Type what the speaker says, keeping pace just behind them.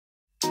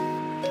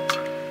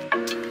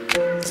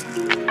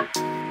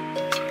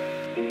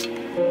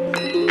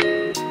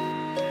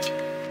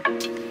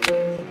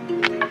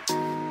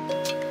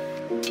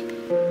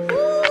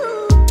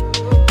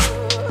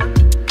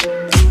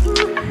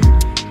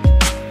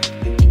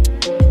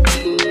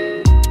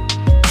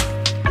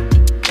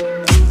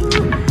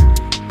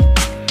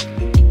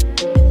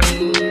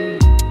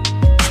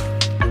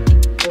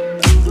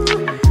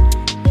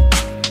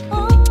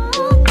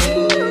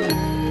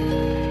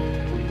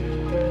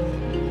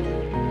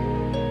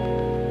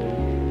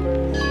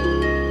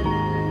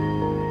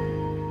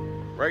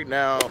right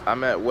now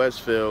I'm at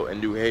Westfield in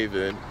New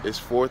Haven. It's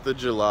 4th of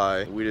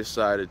July. We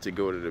decided to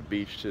go to the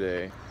beach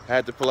today. I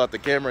had to pull out the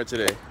camera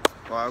today.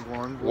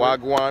 Wagwan.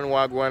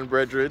 Wagwan,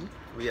 brethren.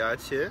 We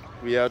out here.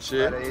 We out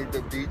here. Gotta hit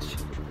the beach.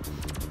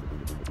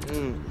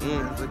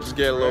 Just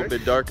get a little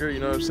bit darker, you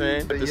know what I'm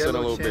saying? Put this in a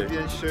little bit.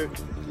 Shirt.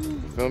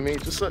 Feel me?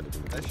 Just look.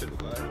 That should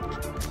fly.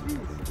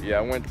 Yeah,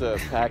 I went to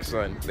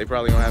PacSun. They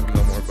probably don't have me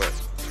no more, but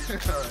you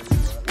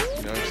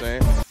know what I'm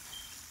saying?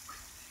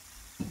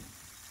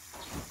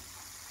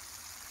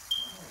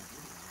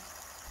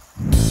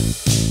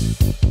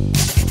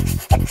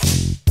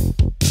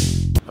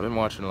 I've been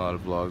watching a lot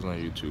of vlogs on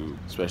YouTube,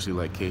 especially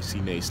like Casey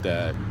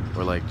Neistat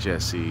or like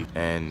Jesse,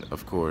 and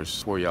of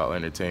course, For Y'all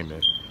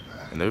Entertainment.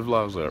 And their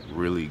vlogs are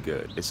really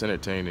good. It's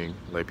entertaining.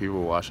 Like,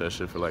 people watch that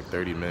shit for like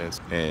 30 minutes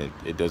and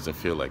it doesn't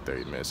feel like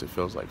 30 minutes. It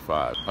feels like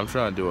 5. I'm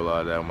trying to do a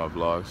lot of that on my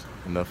vlogs.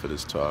 Enough of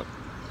this talk.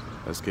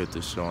 Let's get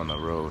this show on the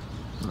road.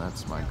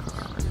 That's my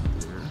car right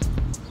there.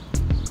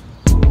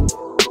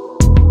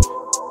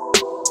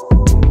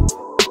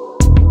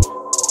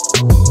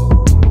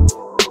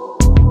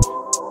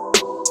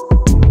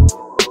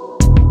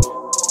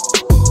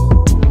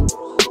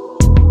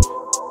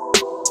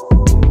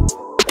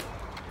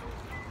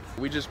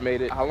 We just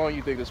made it. How long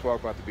you think this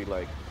walk about to be?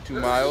 Like 2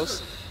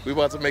 miles? We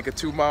about to make a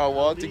 2-mile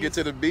walk to get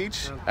to the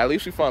beach? At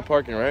least we find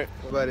parking, right?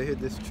 We're about to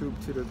hit this troop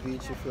to the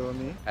beach, you feel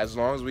me? As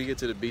long as we get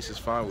to the beach, it's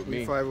fine with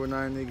me.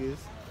 509 niggas.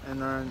 And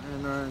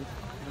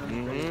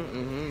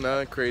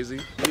Nothing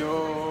crazy.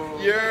 Yo.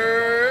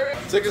 Yeah.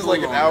 Took us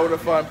like an hour to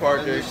find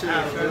parking. At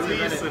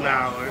least an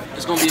hour.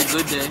 It's gonna be a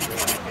good day.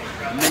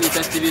 Many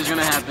festivities are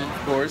gonna happen.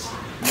 Of course.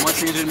 More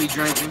niggas gonna be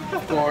drinking.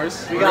 Of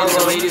course.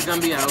 The ladies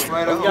gonna be out.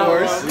 Right, of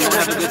course. We're gonna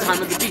have a good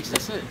time at the beach.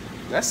 That's it.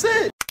 That's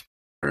it.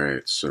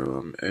 Alright, so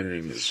I'm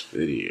editing this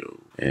video,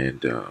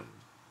 and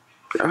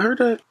I heard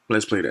that.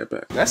 Let's play that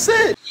back. That's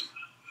it.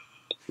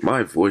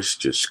 My voice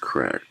just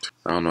cracked.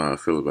 I don't know how I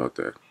feel about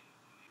that.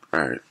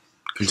 Alright,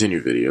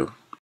 continue video.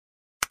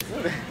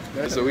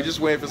 So we just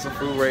waiting for some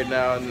food right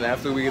now, and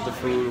after we get the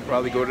food, we'll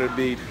probably go to the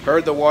beach.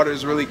 Heard the water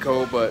is really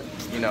cold, but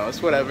you know,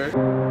 it's whatever.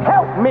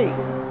 Help me!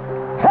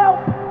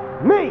 Help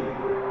me!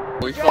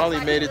 We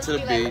finally made it to the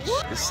beach.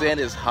 The sand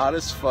is hot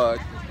as fuck.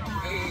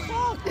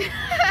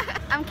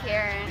 I'm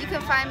Karen. You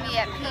can find me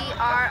at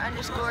PR_BBY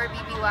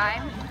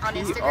on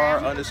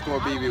Instagram.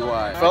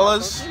 PR_BBY.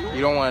 Fellas,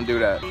 you don't want to do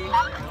that.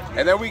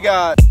 And then we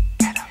got...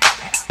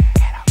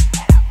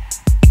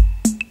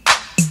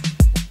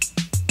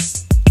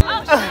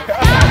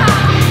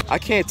 I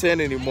can't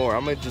tan anymore.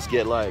 I'm gonna just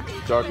get like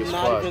dark as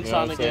fuck. You know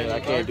what I'm saying? I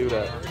can't do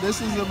that.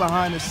 This is the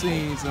behind the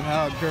scenes of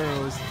how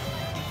girls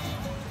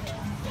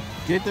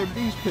get their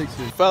beach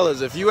pictures.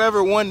 Fellas, if you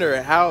ever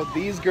wonder how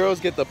these girls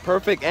get the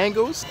perfect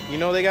angles, you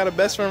know they got a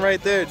best friend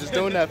right there just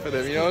doing that for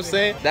them. You know what I'm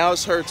saying? Now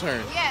it's her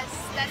turn. Yes,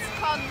 that's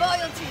called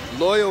loyalty.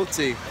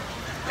 Loyalty.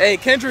 Hey,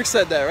 Kendrick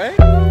said that, right?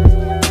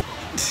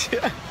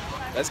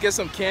 Let's get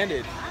some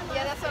Candid.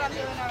 Yeah, that's what I'm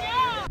doing already.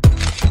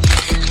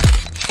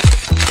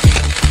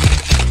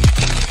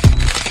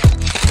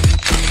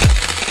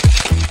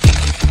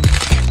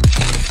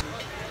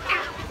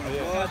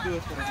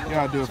 You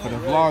gotta do it for the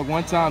vlog.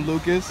 One time,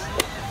 Lucas.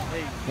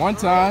 One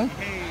time.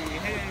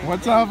 One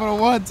time for the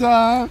one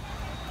time.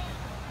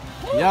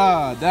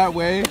 Yeah, that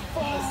way.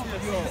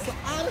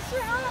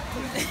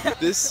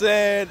 This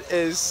sand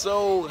is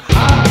so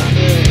hot.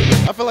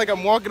 I feel like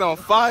I'm walking on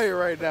fire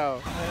right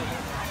now.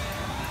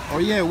 Oh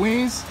yeah,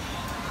 Wings.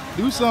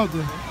 Do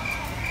something.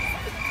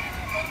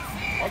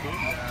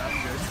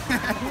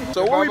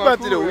 So what we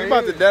about to do? We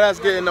about to deadass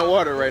get in the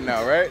water right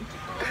now, right?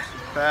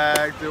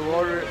 Back the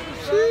water.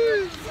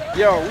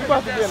 Yo, we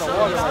about to get in the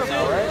water right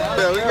now, right?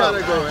 Yeah, we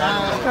gotta go.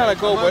 It's kind of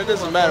cold, but it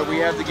doesn't matter. We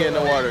have to get in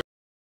the water.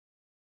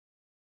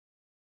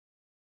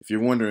 If you're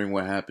wondering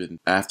what happened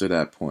after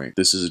that point,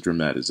 this is a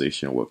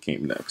dramatization of what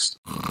came next.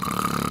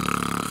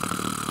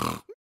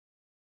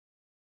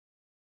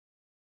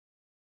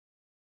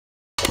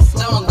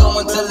 Someone go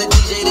and tell the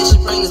DJ they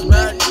should bring us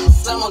back.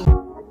 Someone.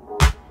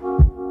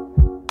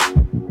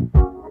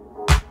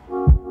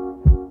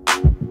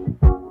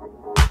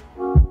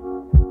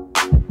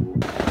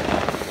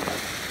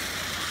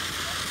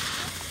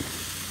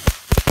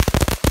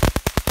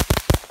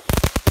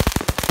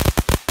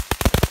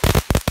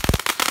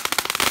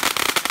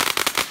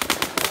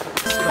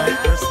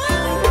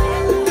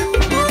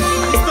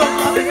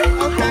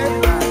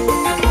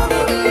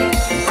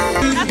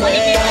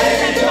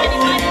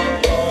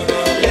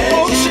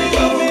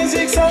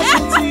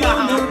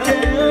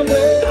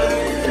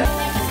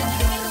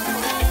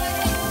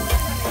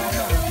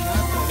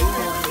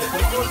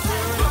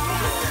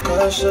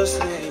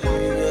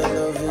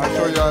 I'll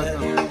show y'all.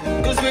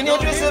 Cause when you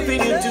dress up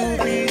in your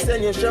two-piece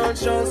and your short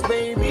shorts,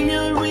 baby,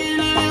 you really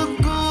look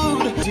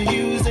good to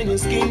use in your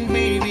skin,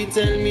 baby.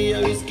 Tell me how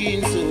your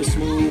skin so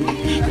smooth.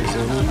 Cause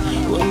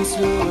one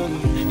slow,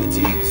 your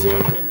teeth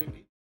are gonna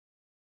be.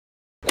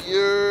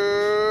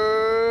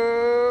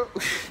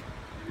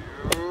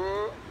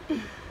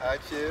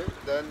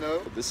 Don't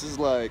know. This is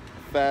like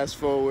fast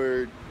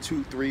forward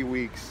 2-3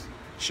 weeks.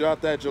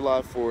 Shot that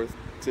July 4th.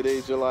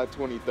 Today's July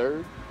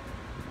 23rd.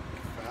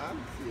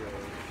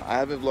 I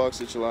haven't vlogged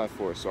since July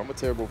 4th, so I'm a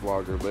terrible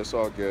vlogger, but it's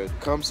all good.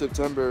 Come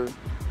September,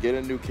 get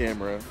a new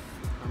camera.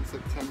 Come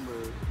September,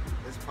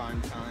 it's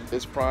prime time.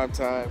 It's prime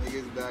time.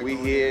 Niggas back We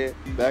on here,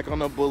 it. back on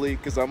the bully,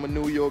 because I'm a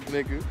New York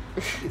nigga.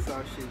 It's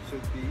how shit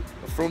should be.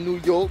 I'm from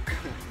New York.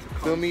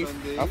 Feel me?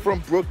 Sunday. I'm from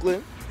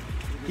Brooklyn.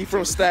 He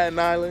from Staten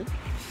Island.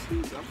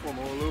 I'm from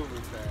all over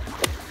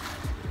that.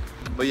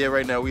 But yeah,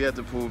 right now we at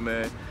the pool,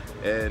 man.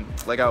 And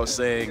like I was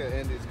saying,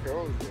 And his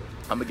curls there.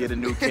 I'm gonna get a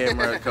new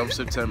camera come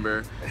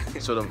September.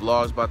 So the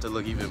vlog's about to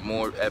look even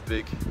more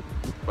epic,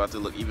 about to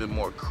look even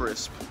more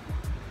crisp.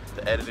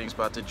 The editing's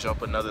about to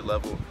jump another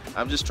level.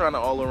 I'm just trying to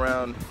all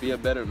around be a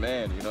better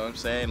man, you know what I'm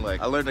saying?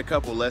 Like, I learned a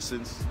couple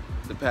lessons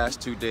the past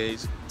 2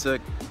 days.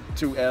 Took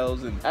 2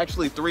 L's and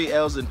actually 3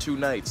 L's in 2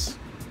 nights.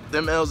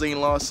 Them L's ain't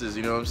losses,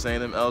 you know what I'm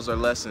saying? Them L's are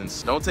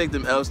lessons. Don't take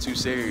them L's too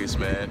serious,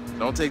 man.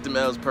 Don't take them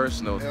L's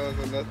personal. L's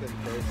are nothing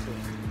personal.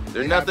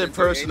 They're They nothing happen to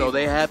personal.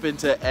 They anyone. happen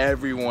to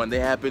everyone. They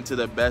happen to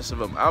the best of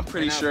them. I'm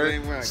pretty And I sure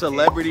blame where I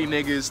celebrity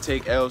niggas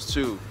take L's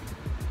too.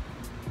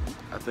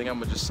 I think I'm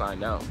gonna just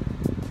sign out.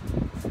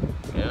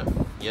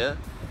 Yeah.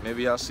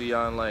 Maybe I'll see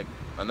y'all in like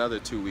another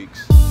 2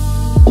 weeks.